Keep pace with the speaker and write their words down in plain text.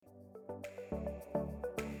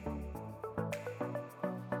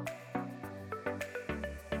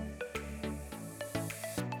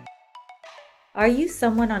Are you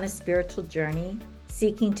someone on a spiritual journey,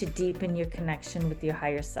 seeking to deepen your connection with your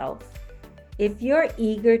higher self? If you're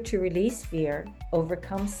eager to release fear,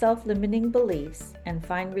 overcome self-limiting beliefs, and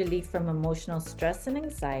find relief from emotional stress and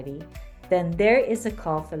anxiety, then there is a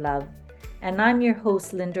call for love. And I'm your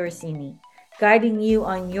host, Linda Orsini, guiding you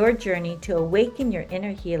on your journey to awaken your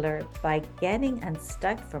inner healer by getting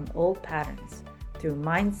unstuck from old patterns through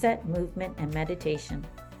mindset, movement, and meditation.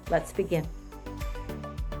 Let's begin.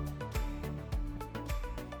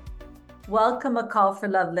 Welcome, A Call for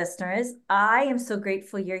Love listeners. I am so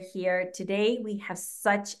grateful you're here. Today, we have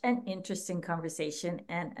such an interesting conversation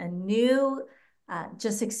and a new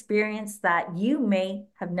just experience that you may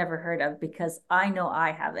have never heard of, because I know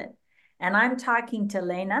I haven't. And I'm talking to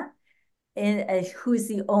Lena, who's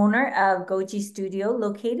the owner of Goji Studio,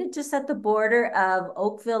 located just at the border of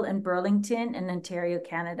Oakville and Burlington in Ontario,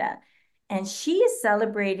 Canada. And she is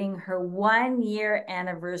celebrating her 1-year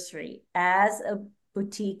anniversary as a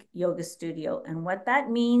boutique yoga studio. And what that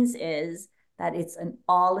means is that it's an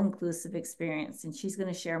all-inclusive experience. And she's going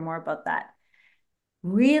to share more about that.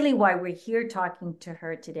 Really, why we're here talking to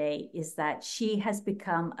her today is that she has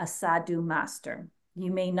become a Sadhu master.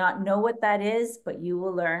 You may not know what that is, but you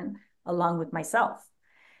will learn along with myself.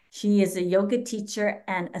 She is a yoga teacher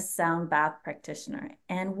and a sound bath practitioner.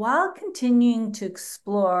 And while continuing to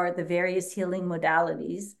explore the various healing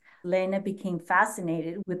modalities, Lena became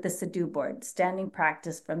fascinated with the Sadhu board, standing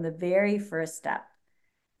practice from the very first step.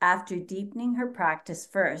 After deepening her practice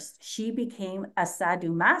first, she became a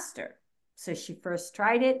Sadhu master. So she first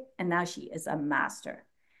tried it, and now she is a master.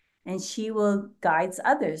 And she will guide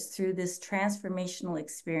others through this transformational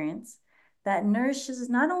experience that nourishes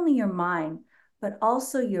not only your mind, but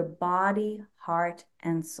also your body, heart,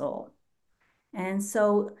 and soul. And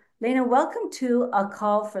so, Lena, welcome to A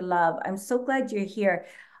Call for Love. I'm so glad you're here.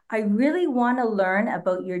 I really want to learn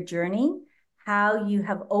about your journey, how you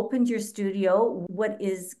have opened your studio, what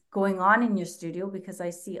is going on in your studio, because I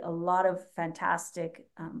see a lot of fantastic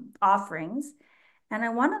offerings. And I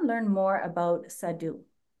want to learn more about Sadhu.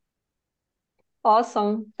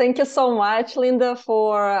 Awesome. Thank you so much, Linda,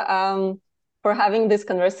 for having this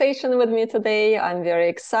conversation with me today. I'm very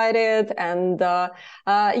excited. And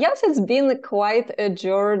yes, it's been quite a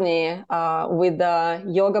journey with the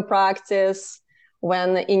yoga practice.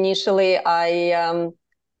 When initially I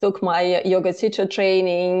took my yoga teacher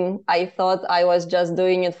training, I thought I was just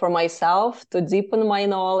doing it for myself to deepen my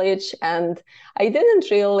knowledge. And I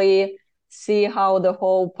didn't really see how the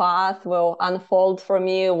whole path will unfold for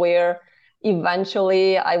me, where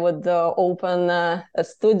eventually I would open a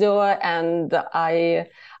studio, and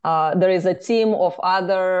there is a team of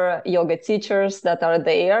other yoga teachers that are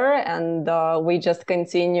there, and we just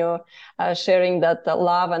continue sharing that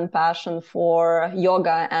love and passion for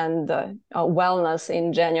yoga and wellness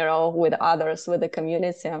in general with others, with the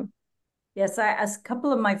community. Yes, a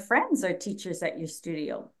couple of my friends are teachers at your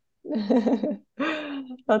studio.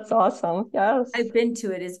 That's awesome. Yes. I've been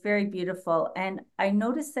to it. It's very beautiful. And I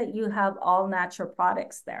noticed that you have all natural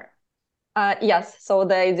products there. Yes. So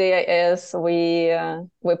the idea is we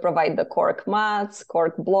provide the cork mats,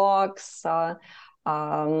 cork blocks, the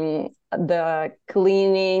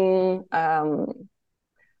cleaning,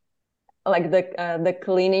 like the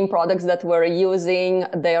cleaning products that we're using.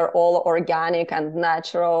 They're all organic and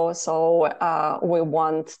natural. So we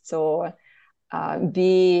want to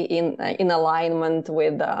be in alignment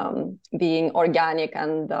with being organic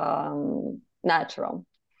and natural.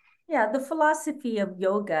 Yeah, the philosophy of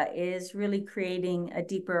yoga is really creating a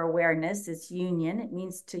deeper awareness. It's union. It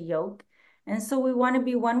means to yoke. And so we want to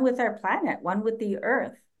be one with our planet, one with the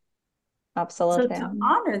earth. Absolutely. So to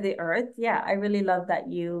honor the earth, yeah, I really love that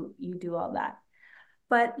you do all that.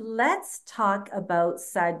 But let's talk about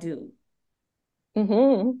Sadhu.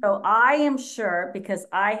 Mm-hmm. So I am sure, because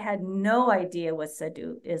I had no idea what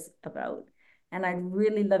Sadhu is about. And I'd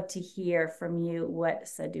really love to hear from you what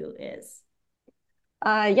Sadhu is.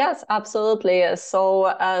 Yes, absolutely.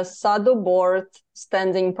 So Sadhu board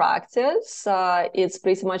standing practice, it's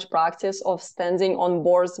pretty much practice of standing on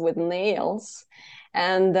boards with nails.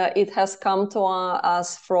 And it has come to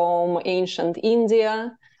us from ancient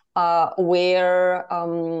India, where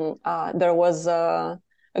there was a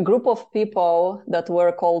group of people that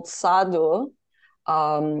were called Sadhu,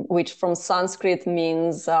 which from Sanskrit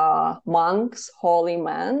means monks, holy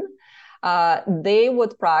men. They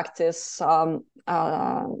would practice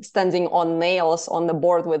standing on nails, on the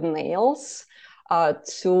board with nails,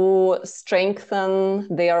 to strengthen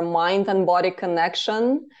their mind and body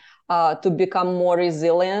connection, to become more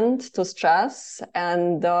resilient to stress.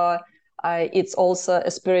 And it's also a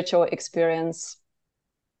spiritual experience.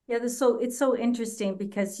 Yeah, so it's so interesting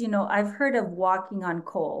because, I've heard of walking on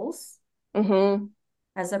coals Mm-hmm.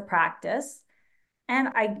 as a practice. And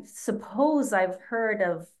I suppose I've heard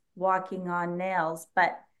of walking on nails,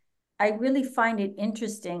 but I really find it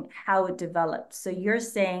interesting how it developed. So you're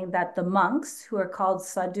saying that the monks who are called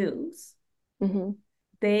sadhus, Mm-hmm.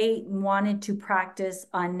 they wanted to practice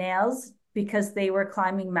on nails because they were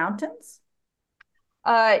climbing mountains?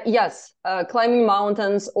 Yes, climbing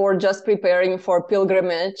mountains or just preparing for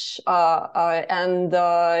pilgrimage, and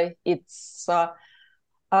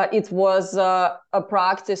it was a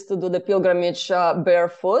practice to do the pilgrimage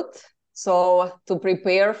barefoot. So to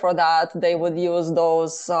prepare for that, they would use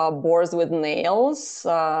those boards with nails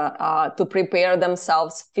to prepare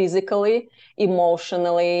themselves physically,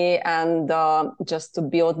 emotionally, and just to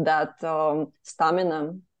build that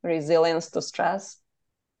stamina, resilience to stress.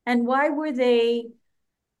 And why were they,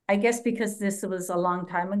 I guess because this was a long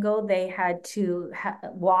time ago, they had to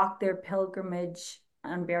walk their pilgrimage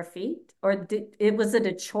on bare feet? Or was it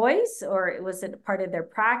a choice, or was it part of their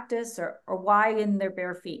practice, or why in their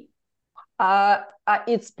bare feet?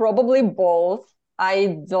 It's probably both.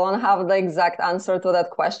 I don't have the exact answer to that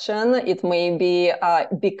question. It may be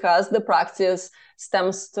because the practice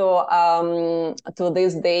stems to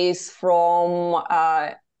these days from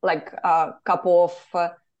like a couple of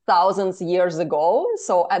thousands years ago.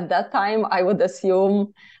 So at that time, I would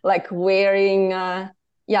assume like wearing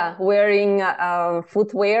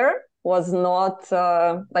footwear was not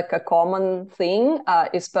like a common thing,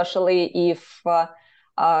 especially if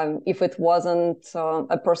it wasn't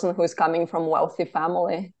a person who is coming from wealthy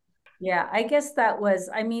family. Yeah, I guess that was,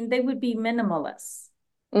 I mean, they would be minimalists,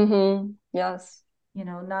 Mm-hmm. Yes.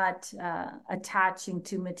 not attaching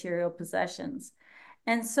to material possessions.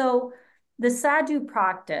 And so the sadhu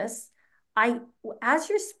practice, I, as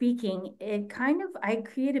you're speaking, I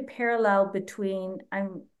create a parallel between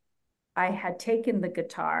I had taken the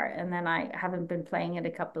guitar and then I haven't been playing it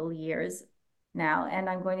a couple of years now, and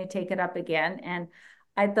I'm going to take it up again. And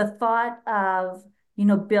the thought of,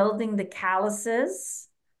 building the calluses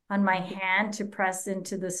on my hand to press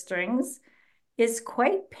into the strings is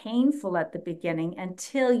quite painful at the beginning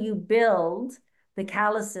until you build the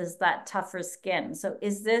calluses, that tougher skin. So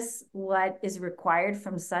is this what is required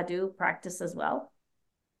from sadhu practice as well?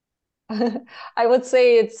 I would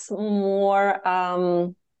say it's more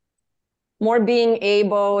being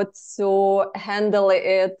able to handle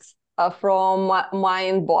it from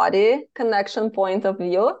mind body connection point of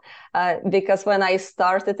view, because when I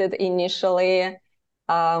started it initially,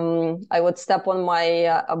 I would step on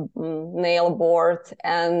my nail board,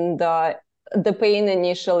 and the pain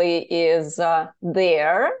initially is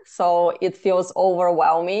there, so it feels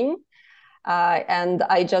overwhelming. And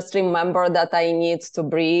I just remember that I need to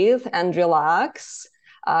breathe and relax,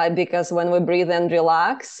 because when we breathe and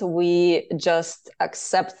relax, we just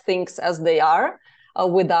accept things as they are,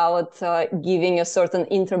 without giving a certain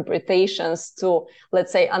interpretations to, let's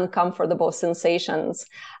say, uncomfortable sensations.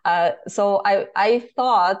 So I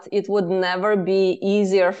thought it would never be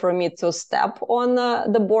easier for me to step on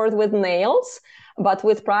the board with nails, but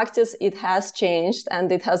with practice, it has changed and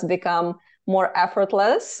it has become more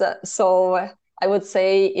effortless. So I would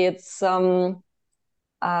say it's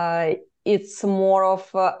more of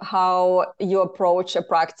how you approach a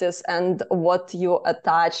practice and what you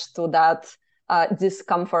attach to that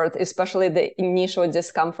discomfort, especially the initial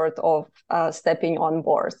discomfort of stepping on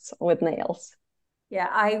boards with nails. Yeah,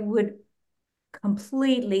 I would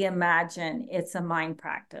completely imagine it's a mind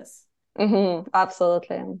practice. Mm-hmm,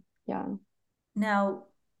 absolutely. Yeah. Now,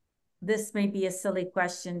 this may be a silly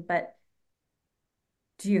question, but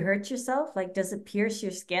do you hurt yourself? Like, does it pierce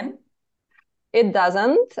your skin? It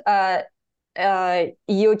doesn't.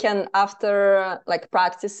 You can, after like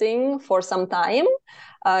practicing for some time,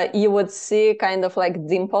 you would see kind of like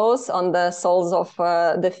dimples on the soles of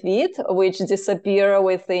the feet, which disappear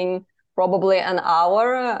within probably an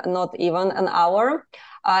hour, not even an hour.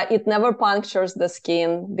 It never punctures the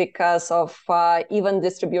skin because of even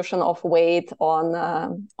distribution of weight on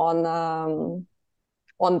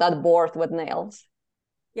that board with nails.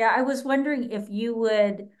 Yeah, I was wondering if you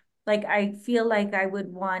would, like, I feel like I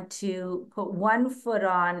would want to put one foot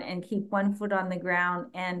on and keep one foot on the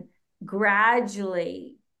ground and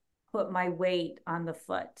gradually put my weight on the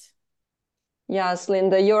foot. Yes,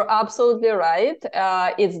 Linda, you're absolutely right.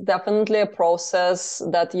 It's definitely a process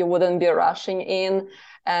that you wouldn't be rushing in.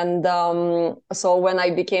 And so when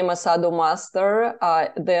I became a Sadhu master,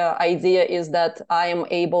 the idea is that I am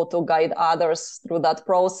able to guide others through that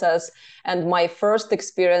process. And my first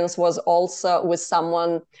experience was also with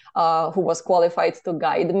someone who was qualified to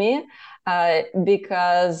guide me,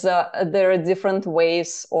 because there are different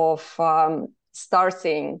ways of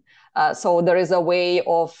starting. So there is a way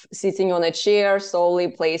of sitting on a chair, slowly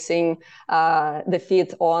placing the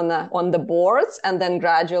feet on the boards, and then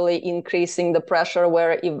gradually increasing the pressure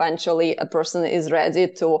where eventually a person is ready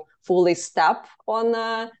to fully step on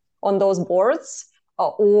those boards.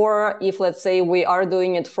 Or if, let's say, we are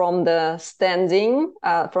doing it from standing,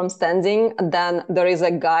 then there is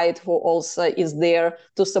a guide who also is there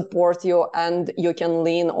to support you, and you can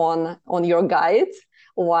lean on your guide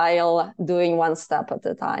while doing one step at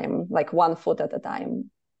a time, like 1 foot at a time.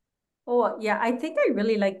 Oh, yeah. I think I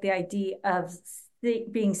really like the idea of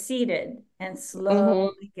being seated and Mm-hmm.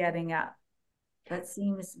 slowly getting up. That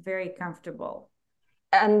seems very comfortable.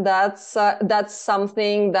 And that's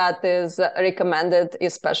something that is recommended,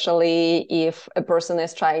 especially if a person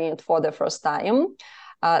is trying it for the first time.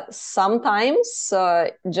 Sometimes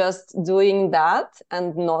just doing that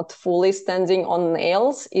and not fully standing on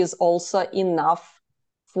nails is also enough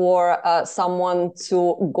for someone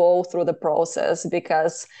to go through the process,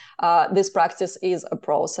 because this practice is a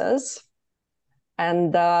process.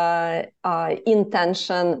 And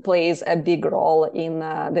intention plays a big role in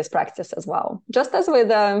this practice as well, just as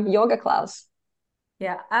with a yoga class.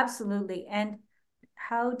 Yeah, absolutely. And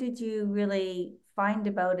how did you really find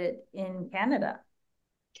about it in Canada?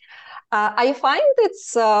 I find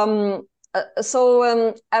it's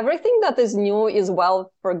everything that is new is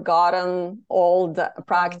well forgotten old Oh,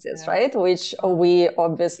 practice, yeah. right? Which Oh, we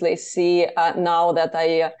obviously see now that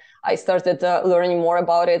I started learning more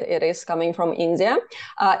about it. It is coming from India.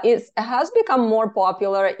 It has become more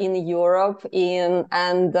popular in Europe, in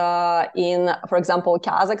for example,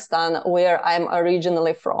 Kazakhstan, where I'm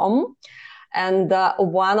originally from. And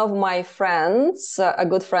one of my friends, a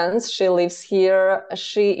good friend, she lives here.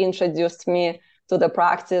 She introduced me to the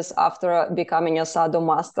practice after becoming a Sadhu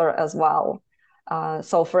master as well.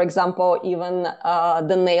 So, for example, even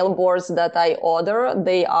the nail boards that I order,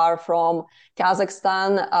 they are from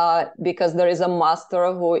Kazakhstan, because there is a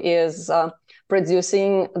master who is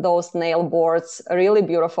producing those nail boards. Really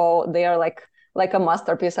beautiful. They are like a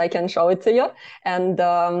masterpiece. I can show it to you. And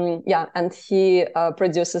and he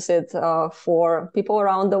produces it for people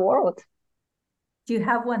around the world. do you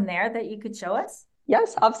have one there that you could show us?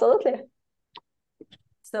 Yes, absolutely.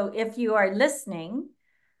 So if you are listening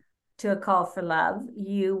to A Call for Love,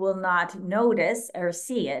 you will not notice or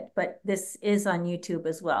see it, but this is on YouTube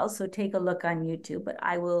as well. So take a look on YouTube, but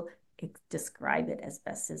I will describe it as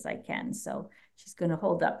best as I can. So she's going to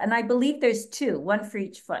hold up. And I believe there's two, one for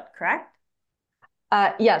each foot, correct?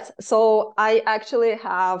 Yes, so I actually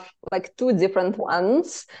have like two different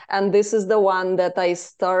ones, and this is the one that I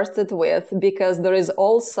started with because there is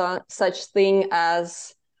also such thing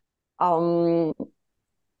as um,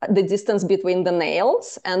 the distance between the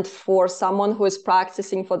nails. And for someone who is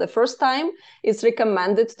practicing for the first time, it's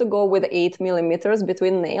recommended to go with 8 millimeters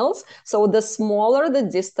between nails. So the smaller the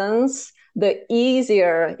distance, the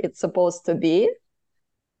easier it's supposed to be.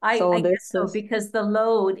 So I this guess so, is, because the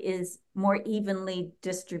load is more evenly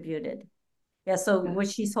distributed. Yeah, so yeah. what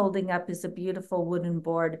she's holding up is a beautiful wooden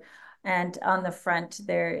board. And on the front,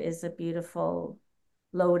 there is a beautiful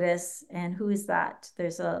lotus. And who is that?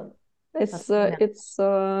 There's a female. It's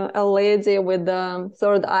a lady with the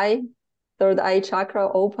third eye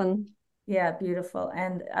chakra open. Yeah, beautiful.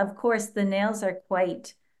 And of course, the nails are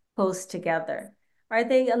quite close together. Are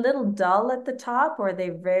they a little dull at the top or are they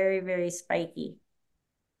very, very spiky?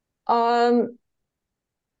 Um,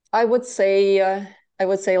 I would say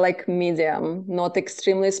like medium, not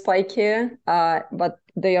extremely spiky, but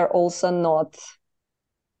they are also not.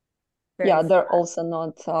 Very Yeah, they're flat. also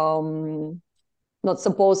not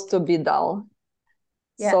supposed to be dull.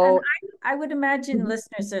 Yeah, and So, I would imagine mhm,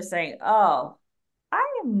 listeners are saying, "Oh,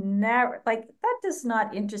 I am never like that does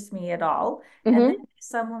not interest me at all." And then mhm,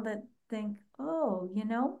 someone that think, "Oh,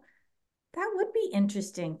 that would be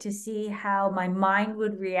interesting to see how my mind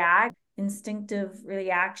would react, instinctive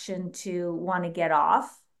reaction to want to get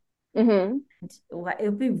off. mhm. It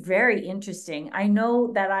would be very interesting. I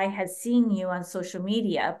know that I had seen you on social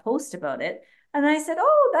media post about it, and I said,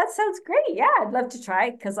 "Oh, that sounds great. Yeah, I'd love to try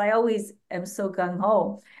it because I always am so gung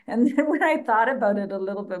ho." And then when I thought about it a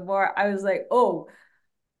little bit more, I was like, "Oh,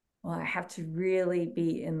 well, I have to really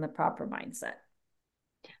be in the proper mindset."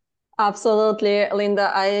 Absolutely,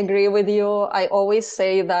 Linda, I agree with you. I always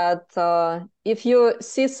say that if you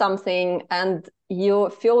see something and you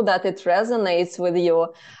feel that it resonates with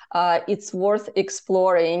you, it's worth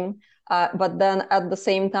exploring. But then at the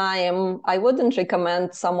same time, I wouldn't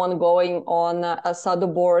recommend someone going on a Sadhu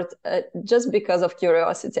board just because of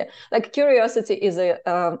curiosity. Like, curiosity is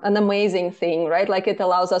an amazing thing, right? Like, it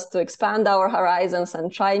allows us to expand our horizons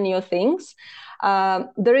and try new things.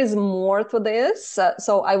 There is more to this.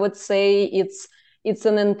 So I would say it's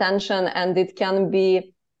an intention, and it can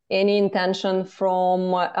be any intention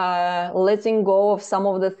from letting go of some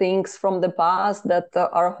of the things from the past that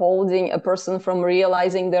are holding a person from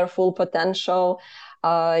realizing their full potential.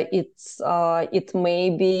 It may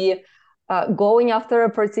be going after a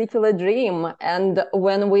particular dream. And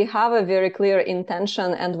when we have a very clear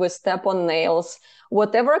intention and we step on nails,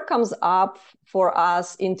 whatever comes up for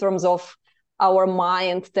us in terms of our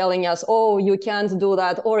mind telling us, oh, you can't do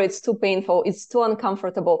that, or it's too painful, it's too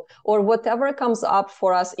uncomfortable, or whatever comes up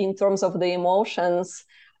for us in terms of the emotions,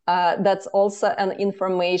 that's also an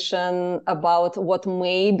information about what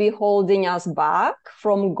may be holding us back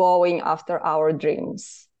from going after our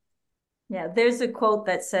dreams. Yeah, there's a quote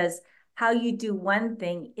that says, how you do one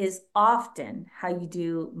thing is often how you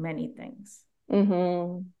do many things.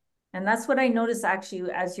 Mm-hmm. And that's what I notice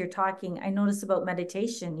actually as you're talking. I notice about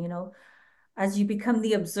meditation, you know, as you become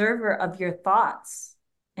the observer of your thoughts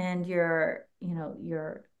and your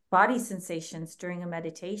body sensations during a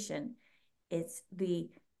meditation, it's the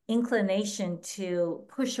inclination to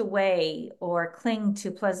push away or cling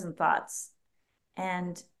to pleasant thoughts,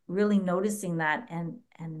 and really noticing that and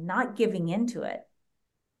not giving into it.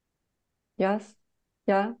 Yes.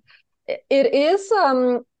 Yeah. It is,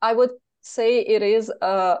 I would say it is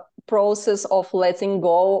a process of letting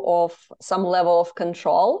go of some level of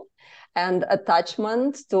control and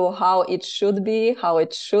attachment to how it should be, how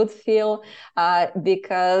it should feel,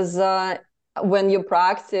 because when you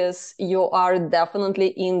practice, you are definitely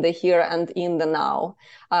in the here and in the now.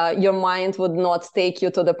 Your mind would not take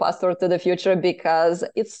you to the past or to the future because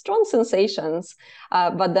it's strong sensations.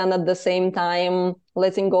 But then at the same time,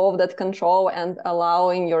 letting go of that control and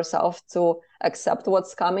allowing yourself to accept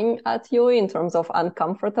what's coming at you in terms of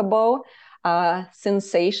uncomfortable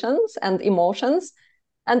sensations and emotions.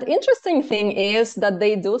 And interesting thing is that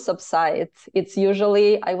they do subside. It's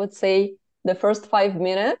usually, I would say, the first 5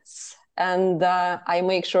 minutes. And I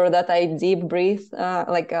make sure that I deep breathe,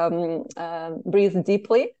 breathe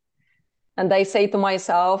deeply. And I say to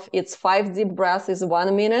myself, it's 5 deep breaths is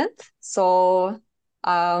 1 minute. So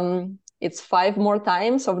it's 5 more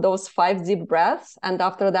times of those 5 deep breaths. And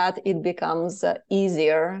after that, it becomes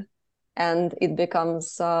easier. And it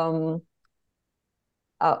becomes,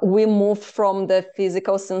 we move from the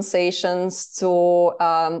physical sensations to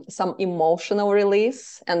some emotional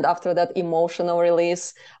release. And after that emotional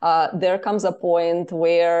release, there comes a point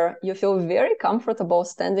where you feel very comfortable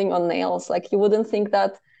standing on nails. Like, you wouldn't think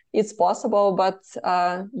that it's possible, but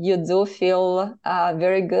you do feel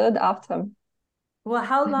very good after. Well,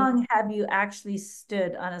 how long have you actually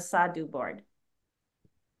stood on a sadhu board?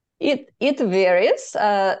 It varies.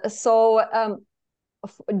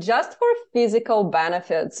 Just for physical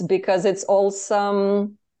benefits, because it's also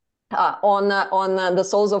on the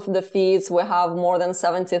soles of the feet, we have more than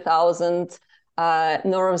 70,000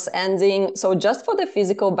 nerves ending. So just for the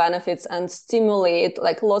physical benefits and stimulate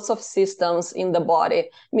like lots of systems in the body,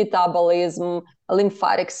 metabolism,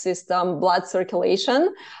 lymphatic system, blood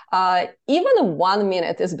circulation, even 1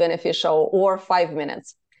 minute is beneficial, or 5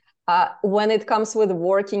 minutes. When it comes with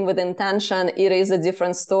working with intention, it is a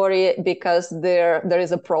different story because there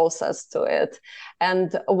is a process to it.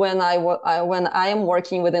 And when I am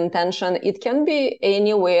working with intention, it can be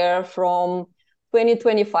anywhere from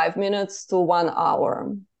 25 minutes to 1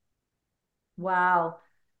 hour. Wow,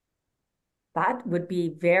 that would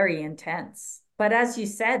be very intense. But as you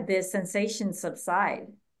said, the sensations subside.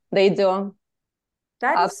 They do.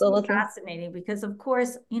 That is so Absolutely. fascinating because, of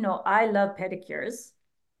course, you know, I love pedicures.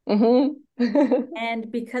 Mm-hmm.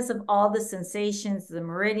 And because of all the sensations, the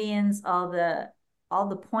meridians, all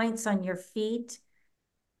the points on your feet,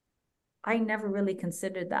 I never really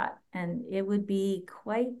considered that. And it would be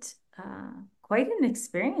quite an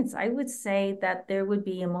experience. I would say that there would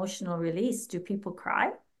be emotional release. Do people cry?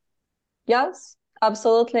 Yes,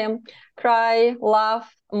 absolutely. Cry,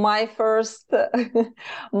 laugh. My first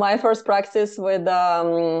my first practice with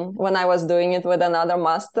when I was doing it with another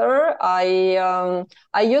master, I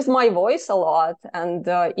used my voice a lot, and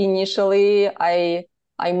initially I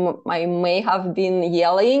may have been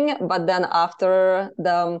yelling, but then after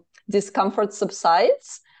the discomfort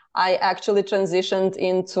subsides, I actually transitioned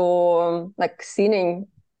into like singing.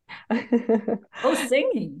 Oh,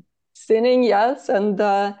 singing. Singing, yes, and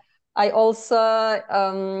I also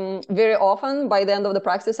very often by the end of the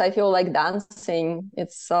practice I feel like dancing.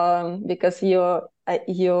 It's because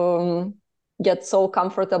you get so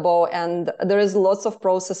comfortable, and there is lots of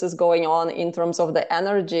processes going on in terms of the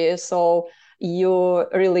energy. So you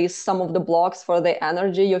release some of the blocks for the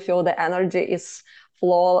energy. You feel the energy is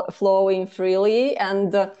flowing freely,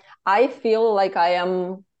 and I feel like I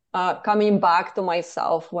am coming back to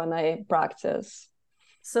myself when I practice.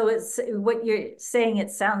 So it's what you're saying,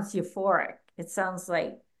 it sounds euphoric. It sounds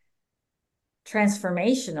like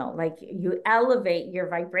transformational, like you elevate your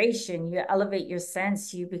vibration, you elevate your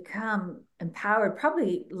sense, you become empowered,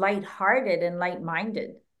 probably lighthearted and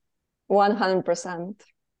light-minded. 100%.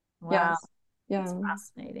 Wow, Yes. it's Yeah.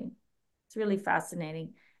 fascinating. It's really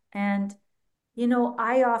fascinating. And you know,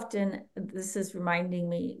 I often, this is reminding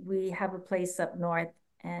me, we have a place up north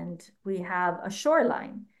and we have a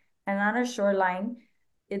shoreline. And on our shoreline,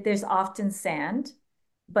 there's often sand,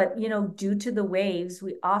 but you know, due to the waves,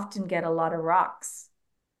 we often get a lot of rocks.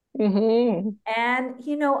 Mm-hmm. And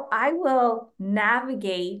you know, I will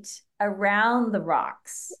navigate around the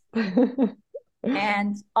rocks,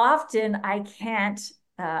 and often I can't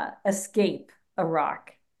escape a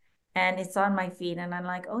rock, and it's on my feet, and I'm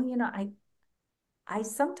like, oh, you know, I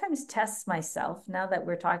sometimes test myself now that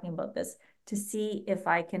we're talking about this to see if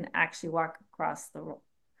I can actually walk across the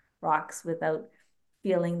rocks without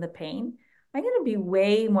feeling the pain. I'm going to be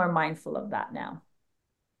way more mindful of that now.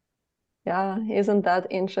 Yeah, isn't that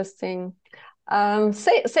interesting?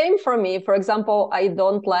 Same for me. For example, I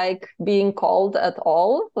don't like being cold at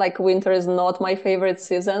all. Like winter is not my favorite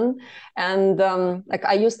season. And like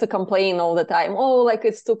I used to complain all the time, oh, like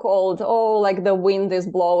it's too cold. Oh, like the wind is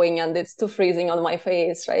blowing and it's too freezing on my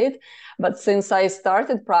face, right? But since I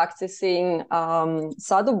started practicing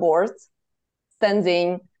Sadhu board,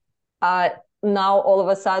 standing, uh, now all of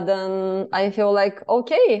a sudden I feel like,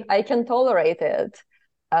 okay, I can tolerate it.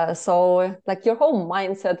 So like your whole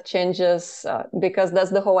mindset changes because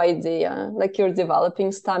that's the whole idea. Like you're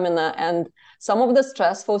developing stamina, and some of the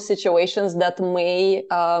stressful situations that may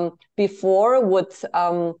before would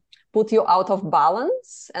put you out of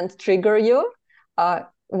balance and trigger you.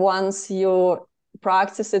 Once you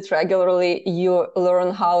practice it regularly, you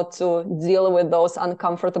learn how to deal with those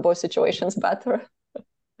uncomfortable situations better.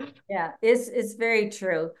 Yeah, it's very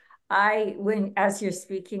true. I when as you're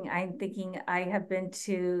speaking, I'm thinking I have been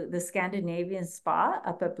to the Scandinavian spa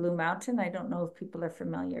up at Blue Mountain. I don't know if people are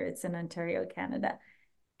familiar. It's in Ontario, Canada.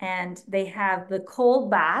 And they have the cold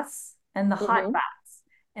baths and the hot Mm-hmm. baths.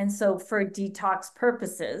 And so for detox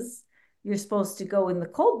purposes, you're supposed to go in the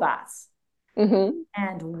cold baths. Mm-hmm.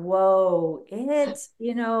 And whoa,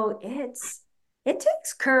 you know, it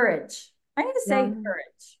takes courage. I'm going to say Yeah,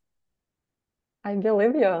 courage. I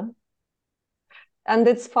believe you. And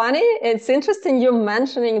it's funny, it's interesting you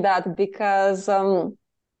mentioning that because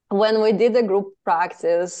when we did a group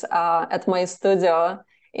practice at my studio,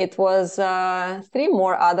 it was three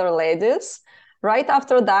more other ladies. Right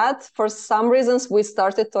after that, for some reasons, we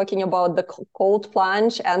started talking about the cold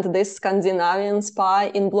plunge and this Scandinavian spa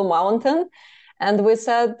in Blue Mountain. And we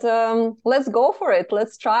said, let's go for it,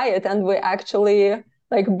 let's try it. And we actually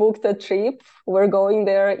like booked a trip. We're going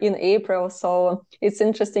there in April. So it's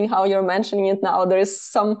interesting how you're mentioning it now. There is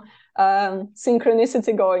some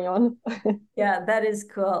synchronicity going on. Yeah, that is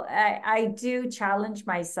cool. I do challenge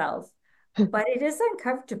myself, but it is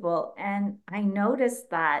uncomfortable. And I noticed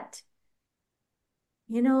that,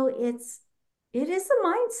 you know, it is a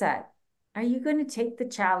mindset. Are you going to take the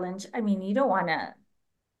challenge? I mean, you don't want to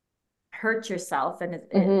hurt yourself, and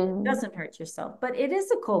it Mm-hmm. doesn't hurt yourself, but it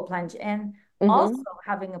is a cold plunge. And also Mm-hmm.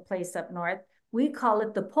 having a place up north, we call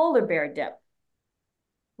it the polar bear dip,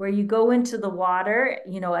 where you go into the water,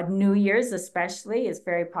 you know, at New Year's especially is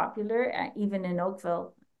very popular, even in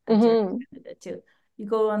Oakville, Ontario, Mm-hmm. Canada too. You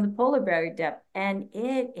go on the polar bear dip and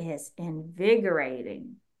it is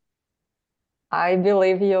invigorating. I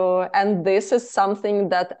believe you. And this is something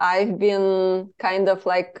that I've been kind of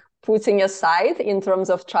like putting aside in terms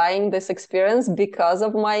of trying this experience because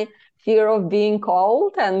of my fear of being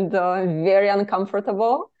cold and very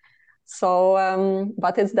uncomfortable. So,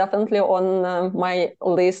 but it's definitely on my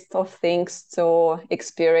list of things to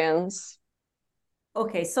experience.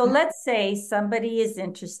 Okay, so let's say somebody is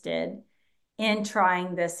interested in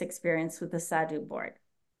trying this experience with the Sadhu board.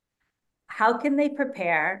 How can they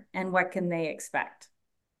prepare and what can they expect?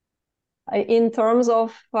 In terms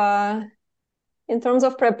of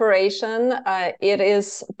preparation, it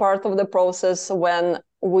is part of the process when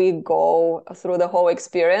we go through the whole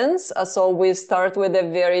experience. So we start with a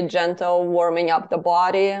very gentle warming up the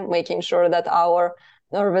body, making sure that our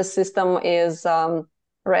nervous system is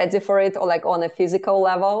ready for it, or like on a physical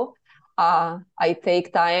level. I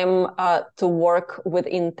take time to work with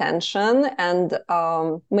intention and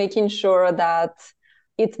making sure that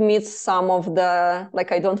it meets some of the,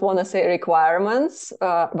 like, I don't want to say requirements,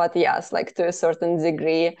 but yes, like to a certain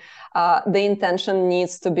degree, the intention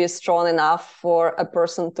needs to be strong enough for a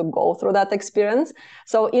person to go through that experience.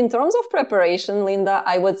 So in terms of preparation, Linda,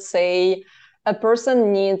 I would say a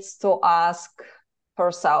person needs to ask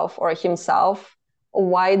herself or himself,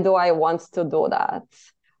 why do I want to do that?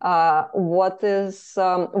 What is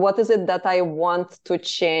it that I want to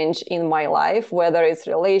change in my life, whether it's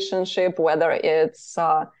relationship, whether it's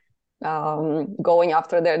going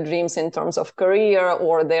after their dreams in terms of career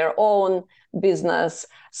or their own business.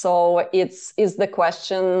 So it's the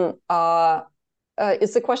question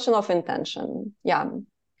it's a question of intention. Yeah.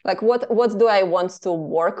 Like what do I want to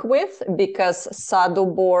work with? Because Sadhu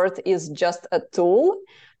board is just a tool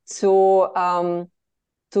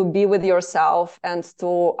to be with yourself and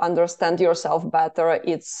to understand yourself better.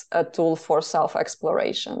 It's a tool for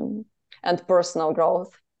self-exploration and personal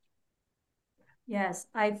growth. Yes,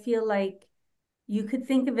 I feel like you could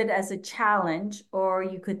think of it as a challenge, or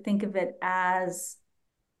you could think of it as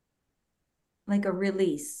like a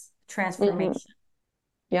release, Mm-hmm. transformation.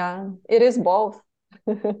 Yeah, it is both.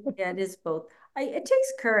 Yeah, it is both. It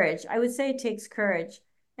takes courage. I would say it takes courage.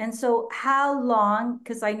 And so, how long?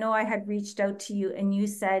 Because I know I had reached out to you and you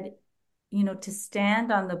said, to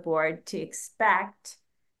stand on the board, to expect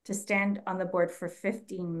to stand on the board for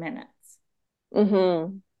 15 minutes.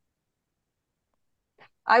 Mm-hmm.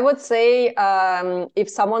 I would say if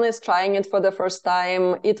someone is trying it for the first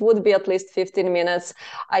time, it would be at least 15 minutes.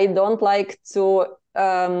 I don't like to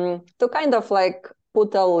kind of like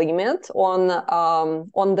put a limit on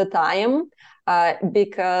the time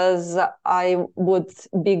because I would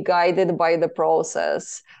be guided by the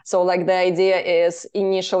process. So like the idea is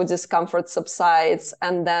initial discomfort subsides,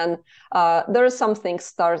 and then there are some things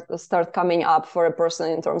start coming up for a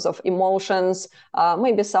person in terms of emotions,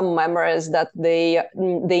 maybe some memories that they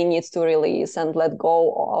need to release and let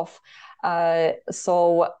go of.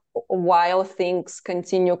 So while things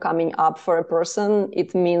continue coming up for a person,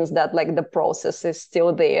 it means that like the process is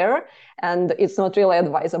still there, and it's not really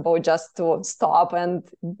advisable just to stop and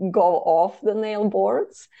go off the nail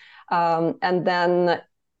boards. And then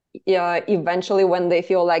eventually when they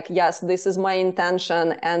feel like, yes, this is my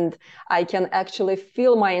intention and I can actually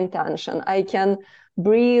feel my intention, I can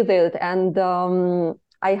breathe it, and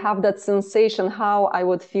I have that sensation how I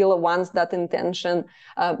would feel once that intention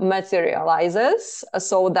materializes.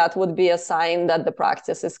 So that would be a sign that the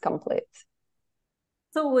practice is complete.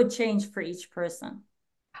 So it would change for each person.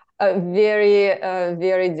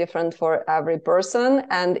 Very different for every person,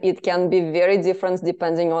 and it can be very different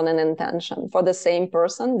depending on an intention. For the same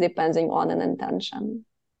person, depending on an intention.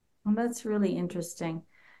 Well, that's really interesting.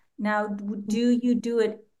 Now, do you do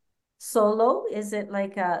it solo? Is it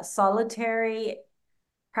like a solitary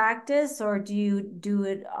practice, or do you do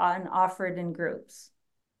it on offered in groups?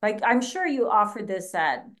 Like I'm sure you offer this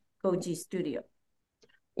at Goji Studio.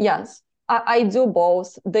 Yes, I do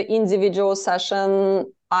both. The individual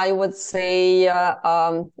session, I would say,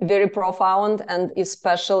 very profound, and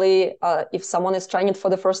especially if someone is trying it for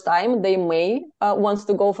the first time, they may want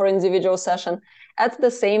to go for individual session. At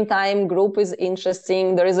the same time, group is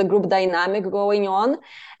interesting. There is a group dynamic going on,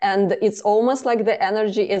 and it's almost like the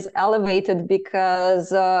energy is elevated because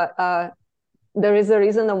there is a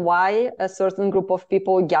reason why a certain group of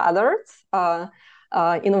people gathered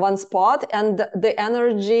in one spot, and the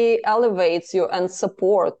energy elevates you and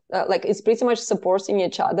support, like it's pretty much supporting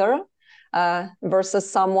each other versus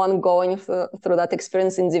someone going through that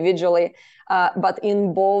experience individually. But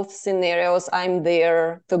in both scenarios, I'm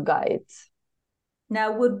there to guide. Now,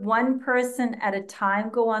 would one person at a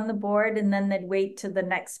time go on the board and then they'd wait to the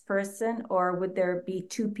next person, or would there be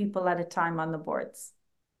two people at a time on the boards?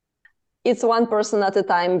 It's one person at a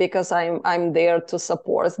time because I'm there to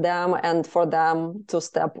support them and for them to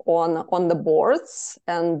step on the boards,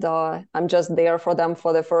 and I'm just there for them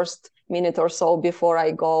for the first minute or so before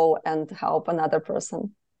I go and help another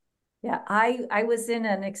person. Yeah, I was in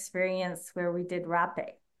an experience where we did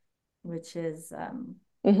rape, which is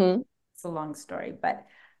Mm-hmm. it's a long story, but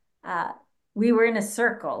we were in a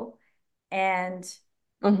circle, and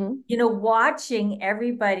Mm-hmm. watching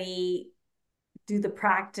everybody do the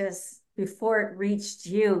practice before it reached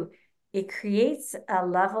you, it creates a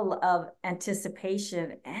level of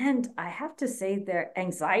anticipation, and I have to say their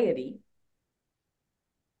anxiety.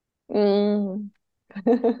 Mm.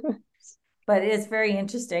 But it's very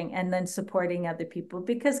interesting, and then supporting other people,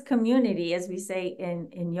 because community, as we say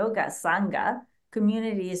in yoga, sangha,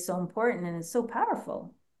 community is so important and it's so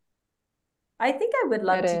powerful. I think I would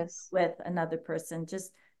love It to do is. with another person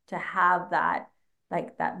just to have that,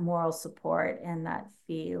 like that moral support and that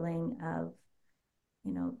feeling of,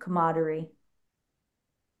 camaraderie.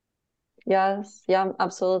 Yes, yeah,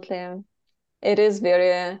 absolutely. It is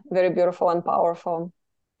very, very beautiful and powerful.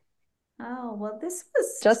 Oh, well, this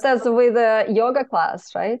was Just as with a yoga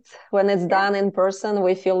class, right? When it's yeah, done in person,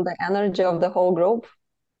 we feel the energy of the whole group.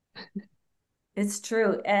 it's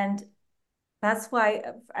true. And that's why,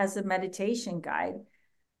 as a meditation guide,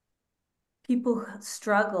 people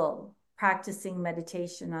struggle practicing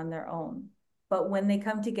meditation on their own. But when they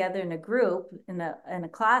come together in a group, in a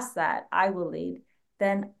class that I will lead,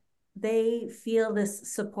 then they feel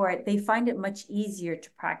this support. They find it much easier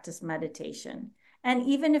to practice meditation. And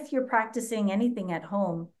even if you're practicing anything at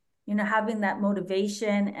home, having that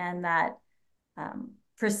motivation and that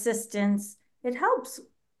persistence, it helps,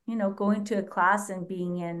 going to a class and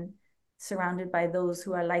being surrounded by those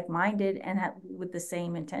who are like-minded and with the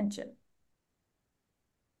same intention.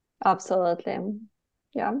 Absolutely.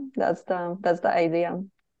 Yeah, that's the idea.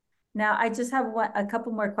 Now, I just have a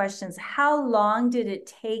couple more questions. How long did it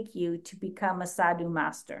take you to become a Sadhu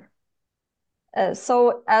master?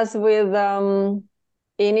 So as with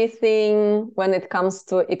anything when it comes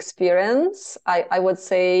to experience, I would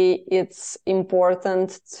say it's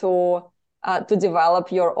important to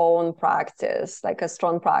develop your own practice, like a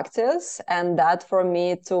strong practice. And that for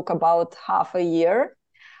me took about half a year,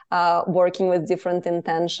 working with different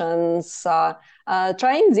intentions,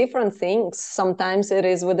 trying different things. Sometimes it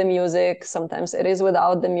is with the music, sometimes it is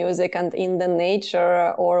without the music and in the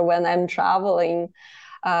nature or when I'm traveling.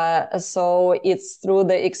 So it's through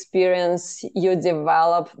the experience you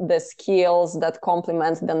develop the skills that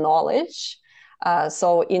complement the knowledge.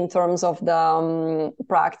 So in terms of the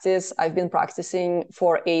practice, I've been practicing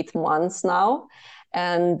for 8 months now.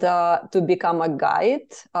 And to become a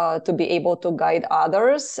guide, to be able to guide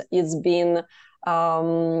others, it's been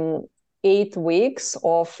 8 weeks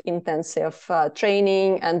of intensive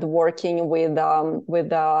training and working with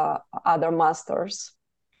other masters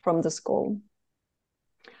from the school.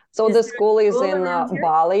 So Is the there a school is school in around here?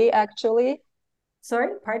 Bali, actually. Sorry,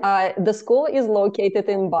 pardon? The school is located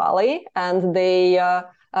in Bali, and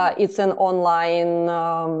it's an online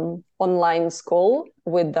school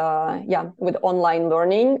with with online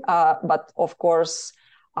learning. But of course,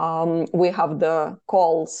 we have the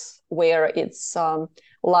calls where it's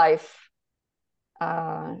live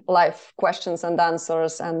live questions and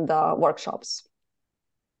answers and workshops.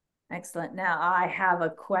 Excellent. Now, I have a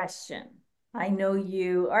question. I know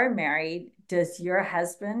you are married. Does your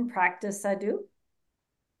husband practice Sadhu?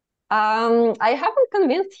 I haven't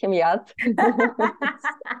convinced him yet. You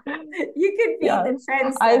could be the Yes,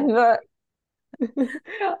 trendsetter. I've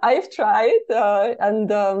I've tried, and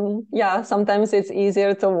yeah, sometimes it's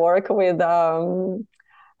easier to work with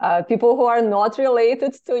people who are not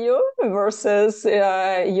related to you versus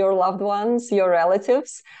your loved ones, your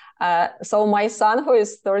relatives. So my son, who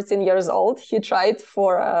is 13 years old, he tried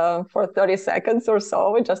for 30 seconds or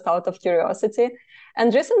so, just out of curiosity.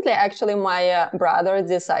 And recently, actually, my brother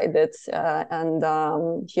decided, and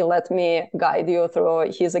he let me guide you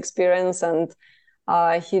through his experience, and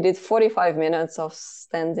he did 45 minutes of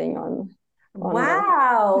standing on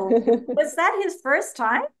Wow. Was that his first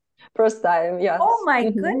time? first time. Oh Yes. my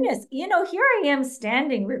Mm-hmm. goodness. Here I am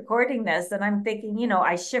standing recording this, and I'm thinking,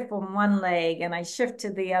 I shift from one leg and I shift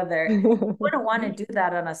to the other. Wouldn't want to do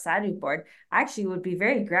that on a sadhu board. Actually, it would be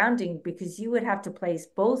very grounding because you would have to place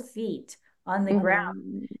both feet on the ground.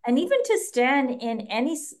 Mm-hmm. And even to stand in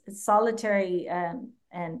any solitary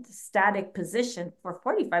and static position for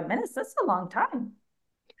 45 minutes, that's a long time.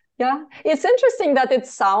 Yeah, it's interesting that it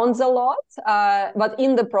sounds a lot, but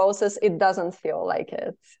in the process, it doesn't feel like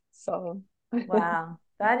it. So, Wow,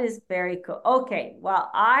 that is very cool. Okay,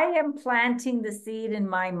 well, I am planting the seed in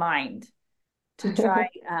my mind to try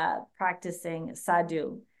practicing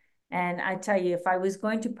sadhu. And I tell you, if I was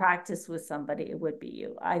going to practice with somebody, it would be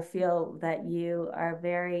you. I feel that you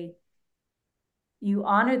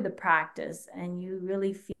honor the practice and you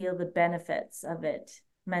really feel the benefits of it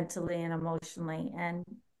mentally and emotionally. And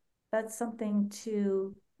that's something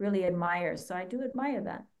to really admire. So I do admire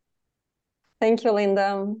that. thank you,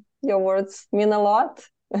 Linda. Your words mean a lot.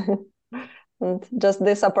 And just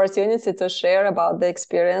this opportunity to share about the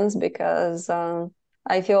experience because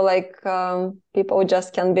I feel like people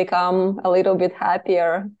just can become a little bit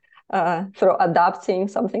happier through adapting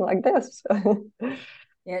something like this.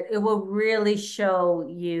 It will really show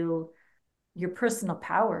you your personal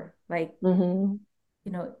power, like, Mm-hmm.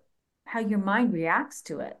 you know, how your mind reacts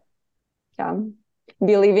to it. Yeah.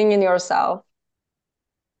 Believing in yourself,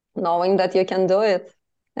 knowing that you can do it.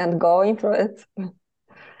 and going through it.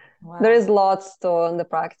 Wow. There is lots to the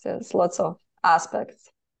practice, lots of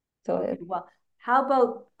aspects to it. Well, how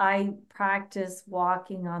about I practice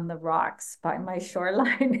walking on the rocks by my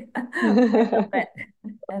shoreline and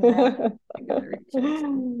then I'm gonna reach.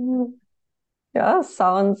 Yeah,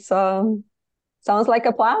 sounds like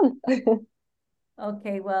a plan.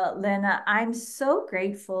 Okay, well, Lena, I'm so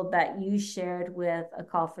grateful that you shared with A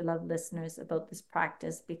Call for Love listeners about this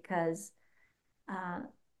practice because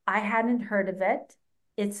I hadn't heard of it.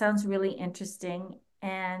 It sounds really interesting.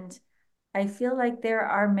 And I feel like there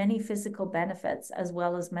are many physical benefits as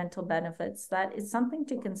well as mental benefits that it's something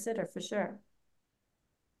to consider for sure.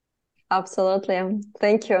 Absolutely.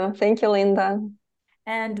 Thank you. Thank you, Linda.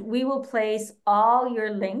 And we will place all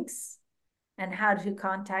your links and how to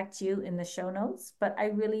contact you in the show notes. But I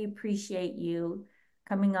really appreciate you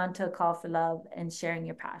coming on to A Call for Love and sharing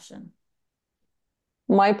your passion.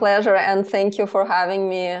 My pleasure, and thank you for having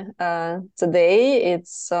me today.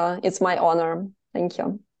 It's my honor. Thank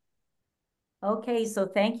you. Okay, so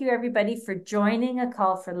thank you everybody for joining A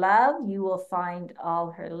Call for Love. You will find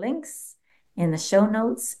all her links in the show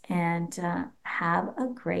notes, and have a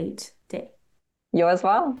great day. You as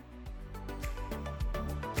well.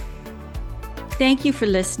 Thank you for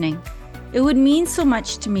listening. It would mean so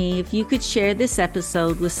much to me if you could share this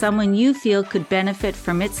episode with someone you feel could benefit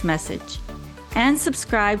from its message. And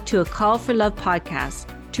subscribe to A Call for Love podcast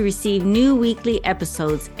to receive new weekly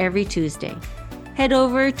episodes every Tuesday. Head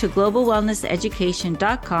over to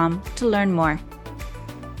globalwellnesseducation.com to learn more.